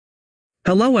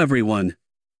Hello everyone.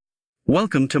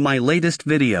 Welcome to my latest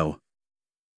video.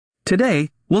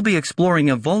 Today, we'll be exploring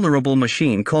a vulnerable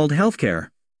machine called healthcare.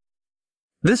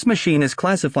 This machine is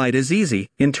classified as easy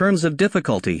in terms of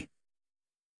difficulty.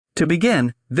 To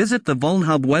begin, visit the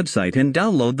VulnHub website and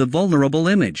download the vulnerable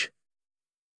image.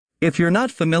 If you're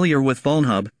not familiar with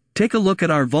VulnHub, take a look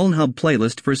at our VulnHub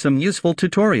playlist for some useful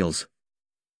tutorials.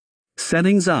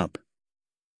 Settings up.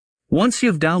 Once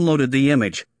you've downloaded the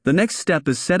image, the next step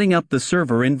is setting up the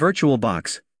server in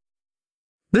VirtualBox.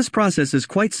 This process is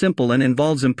quite simple and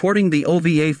involves importing the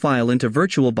OVA file into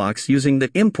VirtualBox using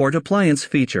the Import Appliance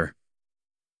feature.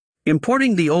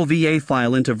 Importing the OVA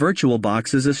file into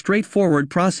VirtualBox is a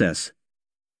straightforward process.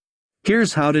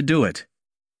 Here's how to do it.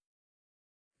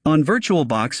 On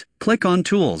VirtualBox, click on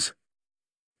Tools.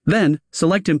 Then,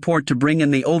 select Import to bring in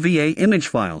the OVA image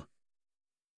file.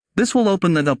 This will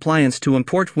open the Appliance to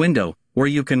Import window, where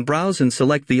you can browse and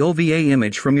select the OVA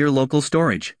image from your local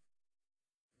storage.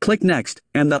 Click Next,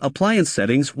 and the Appliance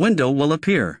Settings window will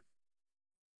appear.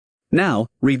 Now,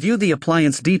 review the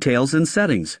appliance details and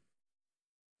settings.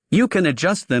 You can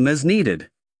adjust them as needed.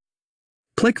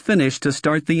 Click Finish to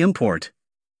start the import.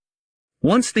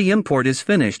 Once the import is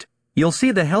finished, you'll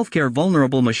see the Healthcare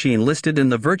Vulnerable Machine listed in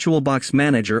the VirtualBox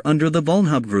Manager under the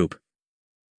VulnHub group.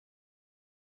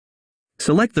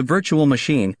 Select the virtual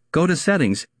machine, go to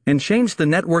Settings, and change the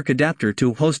network adapter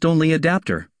to Host-Only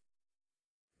Adapter.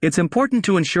 It's important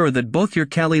to ensure that both your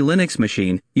Kali Linux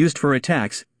machine, used for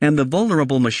attacks, and the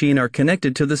vulnerable machine are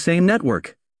connected to the same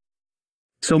network.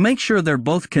 So make sure they're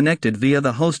both connected via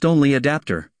the Host-Only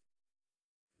Adapter.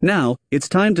 Now, it's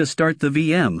time to start the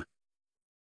VM.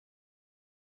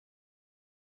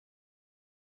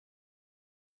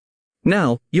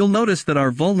 Now, you'll notice that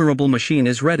our vulnerable machine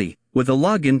is ready, with a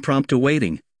login prompt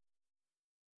awaiting.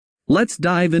 Let's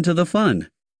dive into the fun.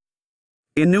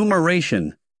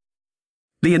 Enumeration.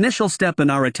 The initial step in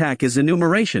our attack is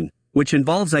enumeration, which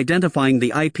involves identifying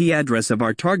the IP address of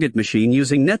our target machine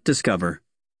using netdiscover.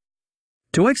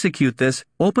 To execute this,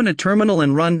 open a terminal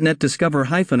and run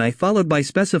netdiscover-i followed by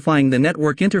specifying the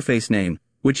network interface name,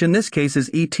 which in this case is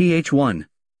ETH1.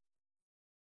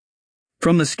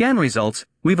 From the scan results,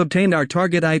 we've obtained our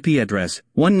target IP address,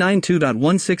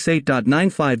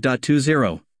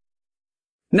 192.168.95.20.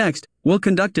 Next, we'll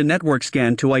conduct a network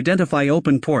scan to identify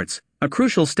open ports, a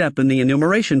crucial step in the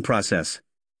enumeration process.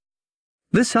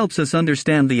 This helps us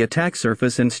understand the attack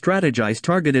surface and strategize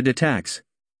targeted attacks.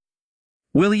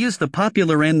 We'll use the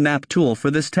popular Nmap tool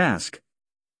for this task.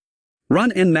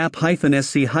 Run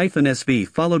nmap-sc-sv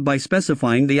followed by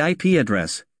specifying the IP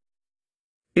address.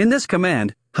 In this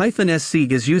command,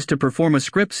 -sc is used to perform a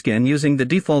script scan using the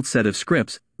default set of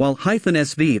scripts, while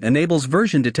 -sv enables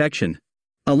version detection,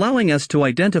 allowing us to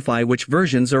identify which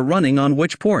versions are running on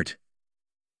which port.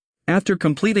 After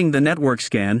completing the network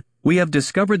scan, we have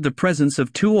discovered the presence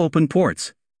of two open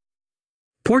ports.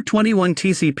 Port 21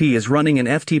 TCP is running an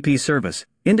FTP service,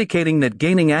 indicating that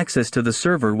gaining access to the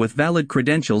server with valid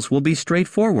credentials will be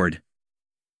straightforward.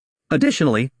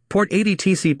 Additionally, Port 80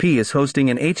 TCP is hosting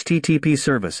an HTTP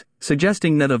service,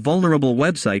 suggesting that a vulnerable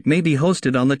website may be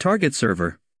hosted on the target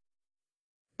server.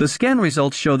 The scan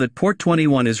results show that Port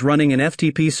 21 is running an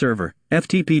FTP server,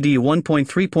 FTPD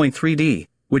 1.3.3d,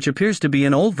 which appears to be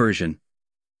an old version.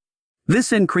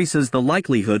 This increases the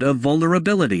likelihood of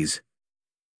vulnerabilities.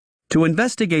 To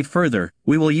investigate further,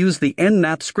 we will use the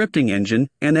Nmap scripting engine,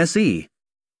 NSE.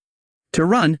 To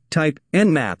run, type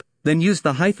Nmap, then use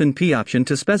the -p option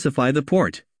to specify the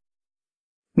port.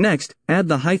 Next, add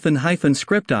the ----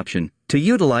 script option to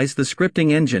utilize the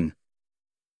scripting engine.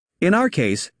 In our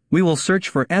case, we will search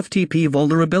for FTP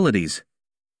vulnerabilities.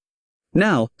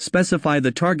 Now, specify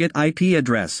the target IP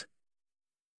address.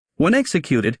 When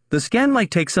executed, the scan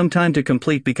might take some time to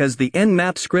complete because the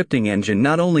Nmap scripting engine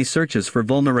not only searches for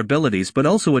vulnerabilities but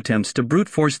also attempts to brute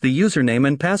force the username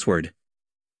and password.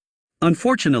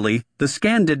 Unfortunately, the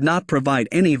scan did not provide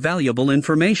any valuable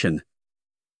information.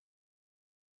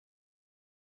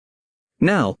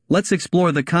 Now, let's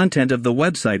explore the content of the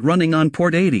website running on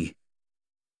port 80.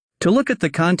 To look at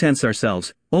the contents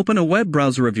ourselves, open a web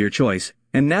browser of your choice,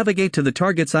 and navigate to the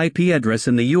target's IP address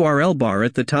in the URL bar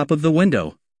at the top of the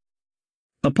window.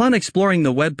 Upon exploring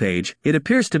the web page, it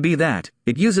appears to be that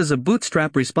it uses a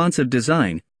bootstrap responsive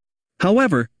design.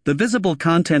 However, the visible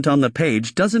content on the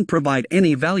page doesn't provide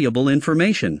any valuable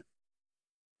information.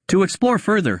 To explore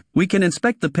further, we can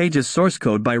inspect the page's source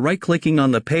code by right-clicking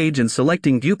on the page and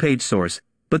selecting View Page Source,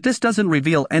 but this doesn't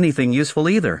reveal anything useful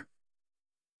either.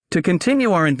 To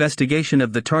continue our investigation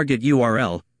of the target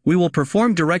URL, we will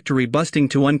perform directory busting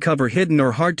to uncover hidden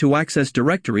or hard-to-access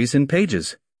directories in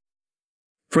pages.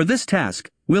 For this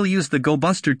task, we'll use the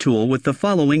GoBuster tool with the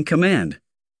following command.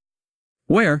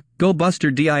 Where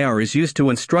GoBuster dir is used to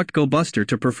instruct GoBuster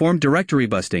to perform directory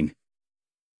busting.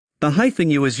 The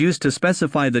 -u is used to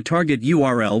specify the target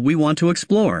URL we want to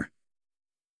explore.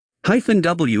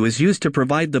 -w is used to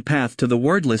provide the path to the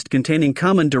word list containing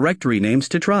common directory names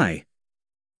to try.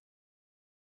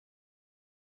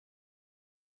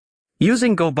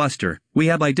 Using GoBuster, we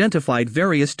have identified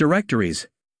various directories.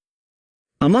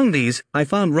 Among these, I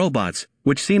found robots,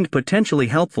 which seemed potentially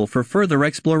helpful for further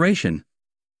exploration.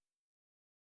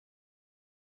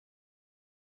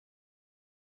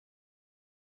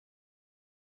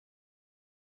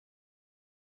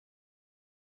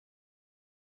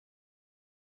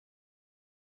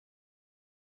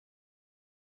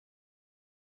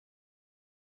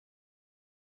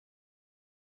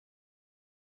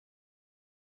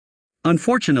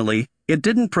 Unfortunately, it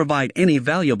didn't provide any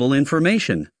valuable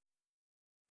information.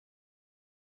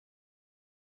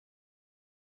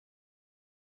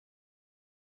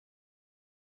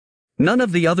 None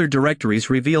of the other directories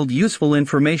revealed useful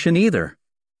information either.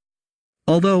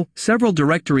 Although, several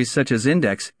directories such as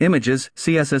index, images,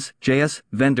 CSS, JS,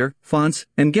 vendor, fonts,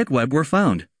 and GitWeb were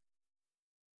found.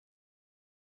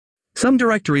 Some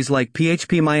directories like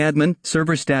phpMyAdmin,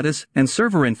 server status, and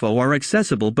server info are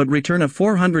accessible but return a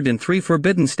 403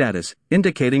 forbidden status,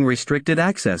 indicating restricted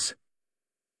access.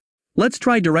 Let's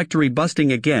try directory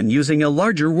busting again using a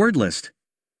larger word list.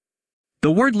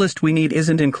 The word list we need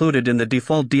isn't included in the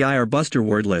default dir buster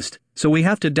word list, so we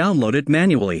have to download it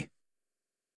manually.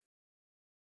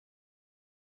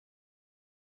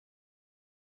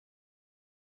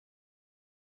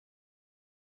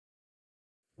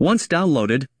 Once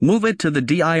downloaded, move it to the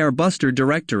dir buster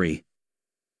directory.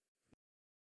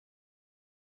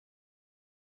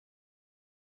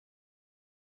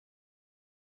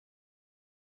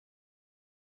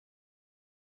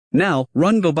 Now,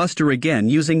 run GoBuster again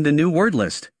using the new word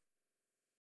list.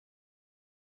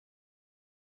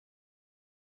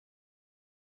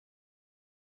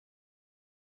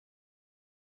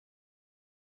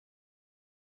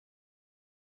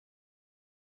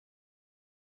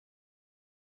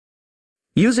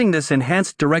 Using this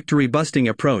enhanced directory busting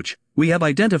approach, we have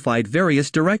identified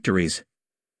various directories.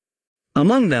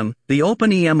 Among them, the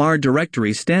OpenEMR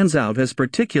directory stands out as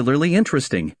particularly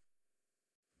interesting.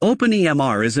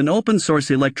 OpenEMR is an open-source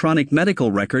electronic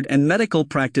medical record and medical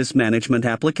practice management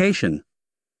application.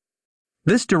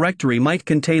 This directory might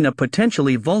contain a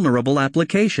potentially vulnerable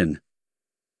application.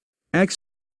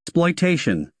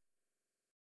 Exploitation.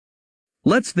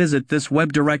 Let's visit this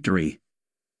web directory.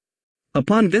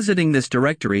 Upon visiting this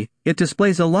directory, it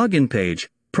displays a login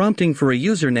page, prompting for a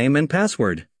username and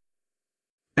password.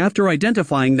 After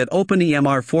identifying that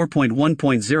OpenEMR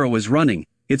 4.1.0 is running,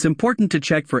 it's important to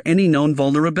check for any known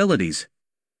vulnerabilities.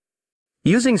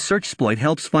 Using SearchSploit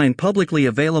helps find publicly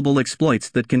available exploits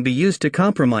that can be used to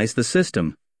compromise the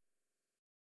system.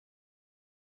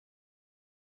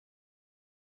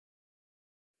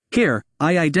 Here,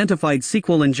 I identified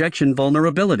SQL injection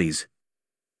vulnerabilities.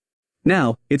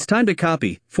 Now, it's time to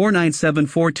copy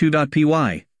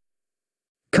 49742.py.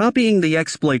 Copying the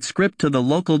exploit script to the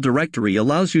local directory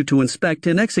allows you to inspect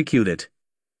and execute it.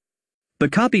 The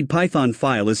copied Python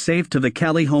file is saved to the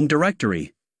Kali home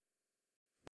directory.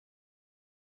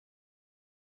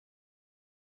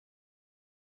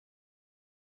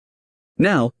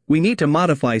 Now, we need to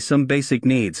modify some basic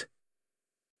needs.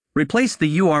 Replace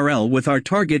the URL with our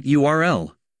target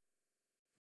URL.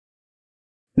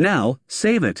 Now,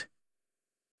 save it.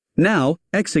 Now,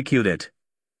 execute it.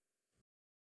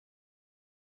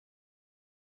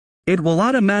 It will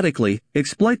automatically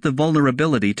exploit the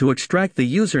vulnerability to extract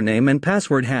the username and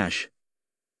password hash.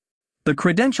 The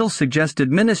credentials suggest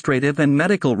administrative and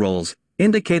medical roles,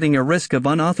 indicating a risk of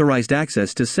unauthorized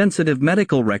access to sensitive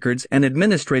medical records and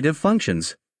administrative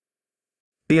functions.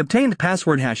 The obtained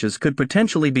password hashes could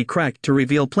potentially be cracked to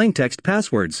reveal plaintext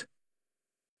passwords.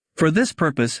 For this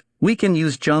purpose, we can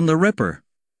use John the Ripper.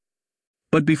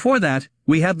 But before that,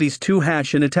 we have these two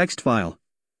hash in a text file.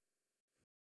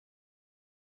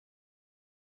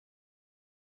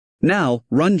 Now,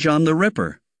 run John the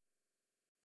Ripper.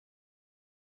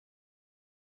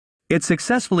 It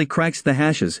successfully cracks the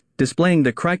hashes, displaying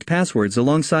the cracked passwords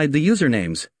alongside the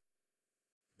usernames.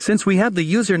 Since we have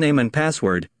the username and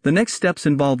password, the next steps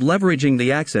involve leveraging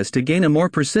the access to gain a more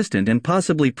persistent and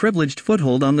possibly privileged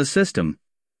foothold on the system.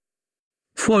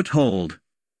 Foothold.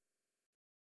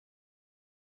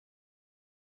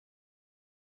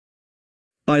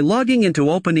 By logging into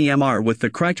OpenEMR with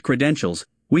the cracked credentials,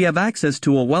 we have access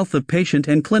to a wealth of patient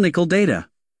and clinical data.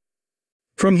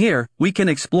 From here, we can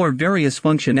explore various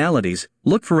functionalities,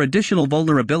 look for additional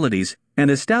vulnerabilities, and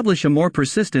establish a more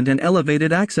persistent and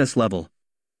elevated access level.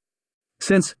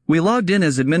 Since we logged in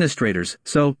as administrators,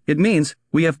 so it means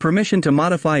we have permission to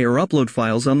modify or upload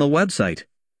files on the website.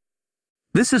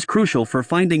 This is crucial for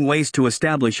finding ways to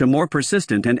establish a more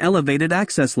persistent and elevated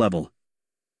access level.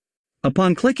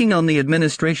 Upon clicking on the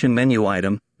administration menu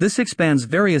item, this expands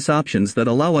various options that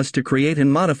allow us to create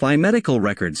and modify medical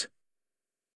records.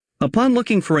 Upon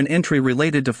looking for an entry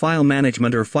related to file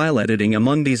management or file editing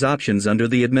among these options under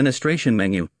the administration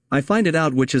menu, I find it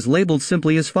out which is labeled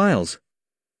simply as files.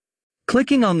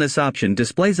 Clicking on this option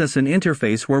displays us an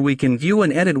interface where we can view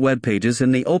and edit web pages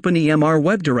in the OpenEMR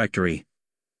web directory.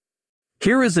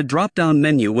 Here is a drop-down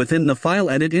menu within the File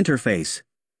Edit interface.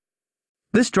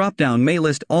 This drop-down may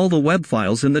list all the web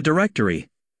files in the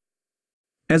directory.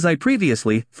 As I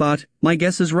previously thought, my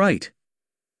guess is right.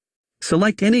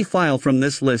 Select any file from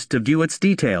this list to view its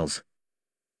details.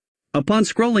 Upon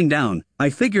scrolling down, I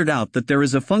figured out that there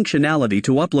is a functionality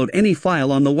to upload any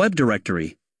file on the web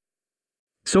directory.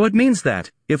 So it means that,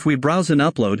 if we browse and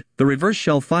upload the reverse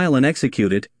shell file and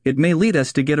execute it, it may lead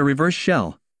us to get a reverse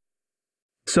shell.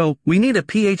 So, we need a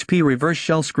PHP reverse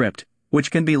shell script,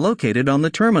 which can be located on the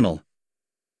terminal.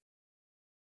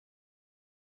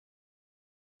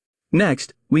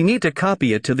 Next, we need to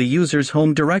copy it to the user's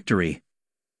home directory.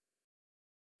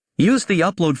 Use the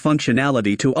upload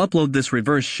functionality to upload this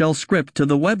reverse shell script to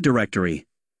the web directory.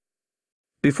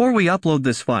 Before we upload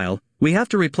this file, we have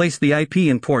to replace the IP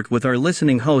and port with our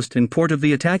listening host and port of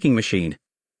the attacking machine.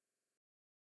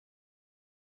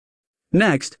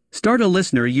 Next, start a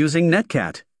listener using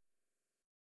Netcat.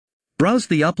 Browse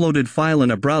the uploaded file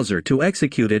in a browser to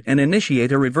execute it and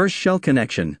initiate a reverse shell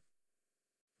connection.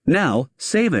 Now,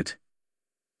 save it.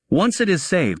 Once it is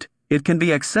saved, it can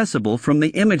be accessible from the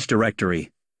image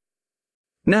directory.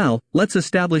 Now, let's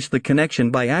establish the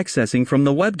connection by accessing from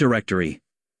the web directory.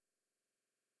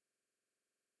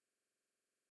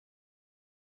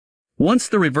 Once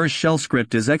the reverse shell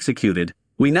script is executed,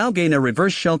 we now gain a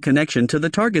reverse shell connection to the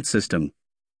target system.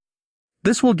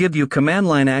 This will give you command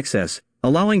line access,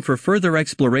 allowing for further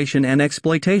exploration and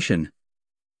exploitation.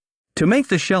 To make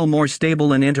the shell more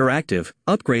stable and interactive,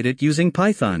 upgrade it using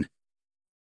Python.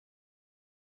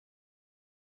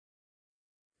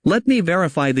 Let me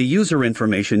verify the user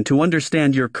information to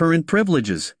understand your current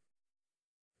privileges.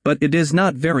 But it is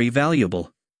not very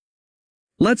valuable.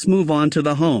 Let's move on to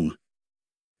the home.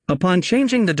 Upon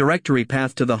changing the directory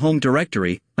path to the home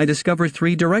directory, I discover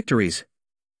 3 directories.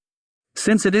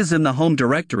 Since it is in the home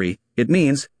directory, it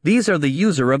means these are the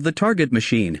user of the target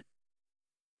machine.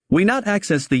 We not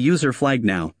access the user flag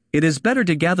now. It is better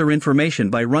to gather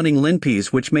information by running LinPEAS,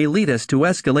 which may lead us to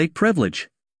Escalate Privilege.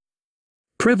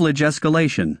 Privilege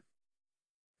Escalation.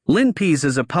 LinPEAS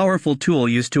is a powerful tool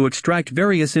used to extract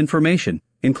various information,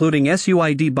 including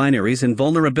SUID binaries and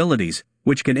vulnerabilities,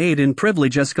 which can aid in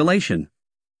privilege escalation.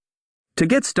 To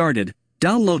get started,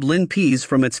 download LinPEAS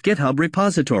from its GitHub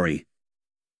repository.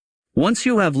 Once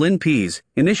you have LinPEAS,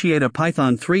 initiate a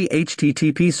Python 3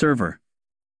 HTTP server.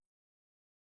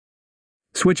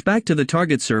 Switch back to the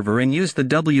target server and use the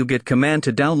wget command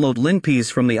to download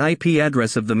LinPEAS from the IP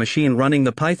address of the machine running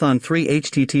the Python 3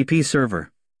 HTTP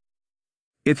server.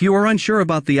 If you are unsure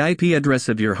about the IP address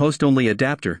of your host-only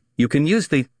adapter, you can use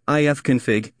the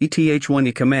ifconfig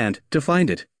eth1e command to find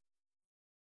it.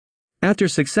 After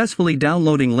successfully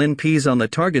downloading LinPEAS on the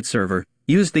target server,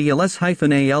 use the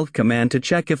ls-al command to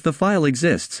check if the file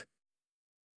exists.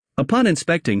 Upon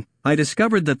inspecting, I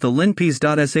discovered that the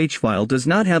linpeas.sh file does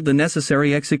not have the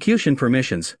necessary execution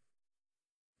permissions.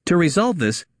 To resolve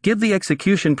this, give the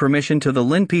execution permission to the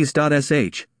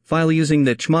linpeas.sh file using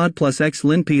the chmod +x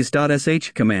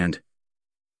linpeas.sh command.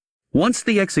 Once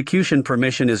the execution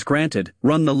permission is granted,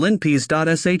 run the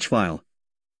linpeas.sh file.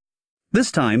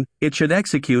 This time, it should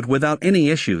execute without any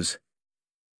issues.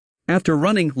 After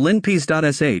running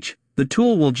linpeas.sh, the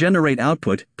tool will generate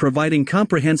output, providing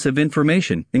comprehensive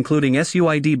information, including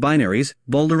SUID binaries,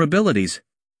 vulnerabilities,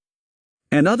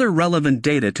 and other relevant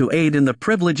data to aid in the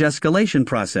privilege escalation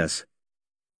process.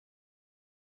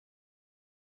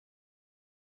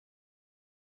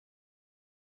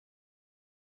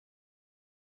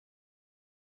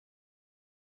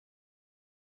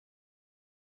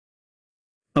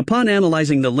 Upon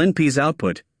analyzing the LinPEAS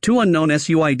output, 2 unknown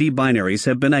SUID binaries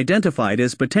have been identified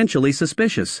as potentially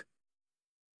suspicious.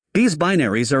 These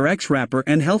binaries are xwrapper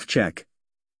and healthcheck.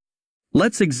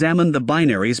 Let's examine the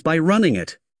binaries by running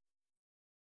it.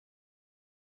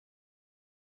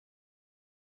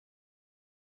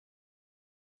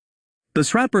 The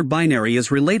swrapper binary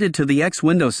is related to the X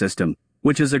window system,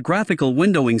 which is a graphical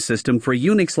windowing system for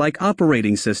Unix-like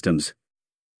operating systems.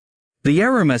 The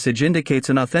error message indicates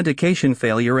an authentication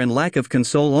failure and lack of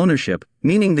console ownership,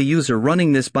 meaning the user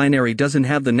running this binary doesn't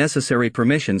have the necessary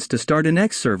permissions to start an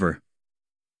X server.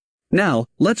 Now,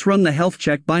 let's run the health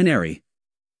check binary.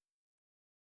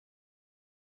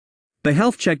 The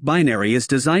health check binary is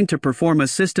designed to perform a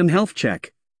system health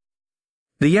check.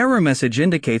 The error message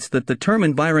indicates that the term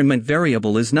environment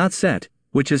variable is not set,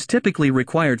 which is typically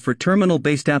required for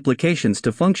terminal-based applications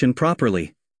to function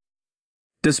properly.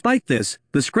 Despite this,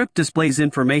 the script displays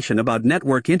information about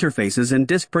network interfaces and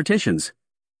disk partitions.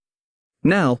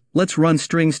 Now, let's run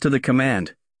strings to the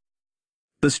command.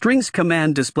 The strings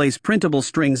command displays printable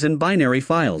strings in binary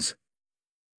files.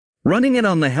 Running it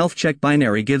on the health check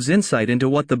binary gives insight into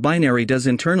what the binary does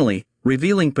internally,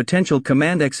 revealing potential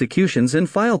command executions and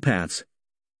file paths.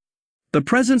 The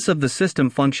presence of the system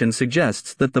function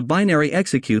suggests that the binary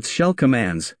executes shell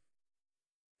commands.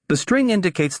 The string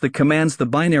indicates the commands the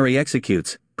binary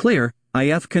executes: clear,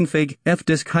 ifconfig,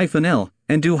 fdisk-l,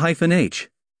 and do-h.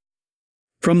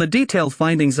 From the detailed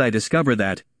findings I discover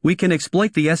that we can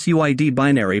exploit the SUID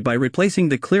binary by replacing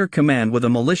the clear command with a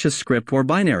malicious script or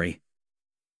binary.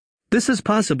 This is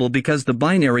possible because the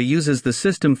binary uses the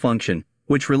system function,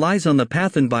 which relies on the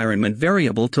path environment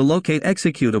variable to locate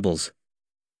executables.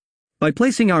 By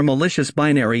placing our malicious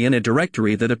binary in a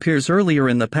directory that appears earlier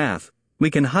in the path,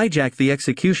 we can hijack the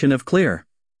execution of clear.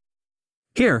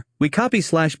 Here, we copy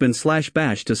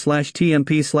 /bin/bash to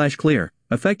 /tmp/clear,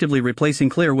 effectively replacing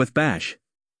clear with bash.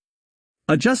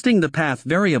 Adjusting the path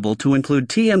variable to include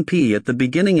tmp at the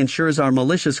beginning ensures our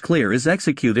malicious clear is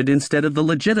executed instead of the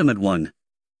legitimate one.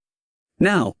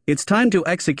 Now, it's time to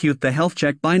execute the health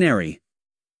check binary.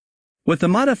 With the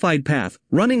modified path,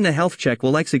 running the health check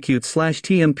will execute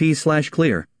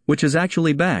 /tmp/clear, which is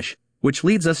actually bash, which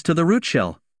leads us to the root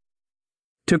shell.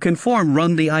 To conform,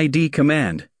 run the id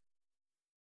command.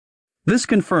 This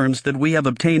confirms that we have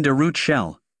obtained a root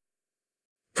shell.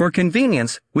 For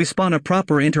convenience, we spawn a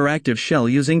proper interactive shell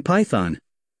using Python.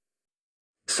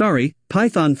 Sorry,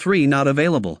 Python 3 not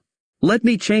available. Let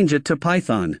me change it to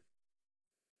Python.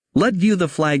 Let view the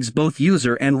flags both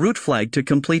user and root flag to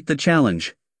complete the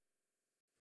challenge.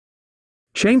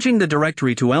 Changing the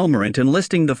directory to Enumerate and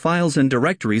listing the files and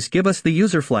directories give us the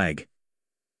user flag.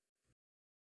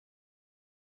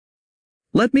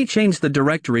 Let me change the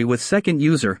directory with second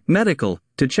user, medical,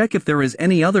 to check if there is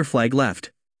any other flag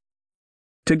left.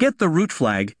 To get the root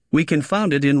flag, we can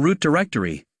found it in root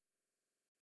directory.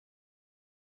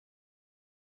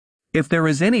 If there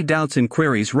is any doubts and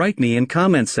queries, write me in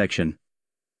comments section.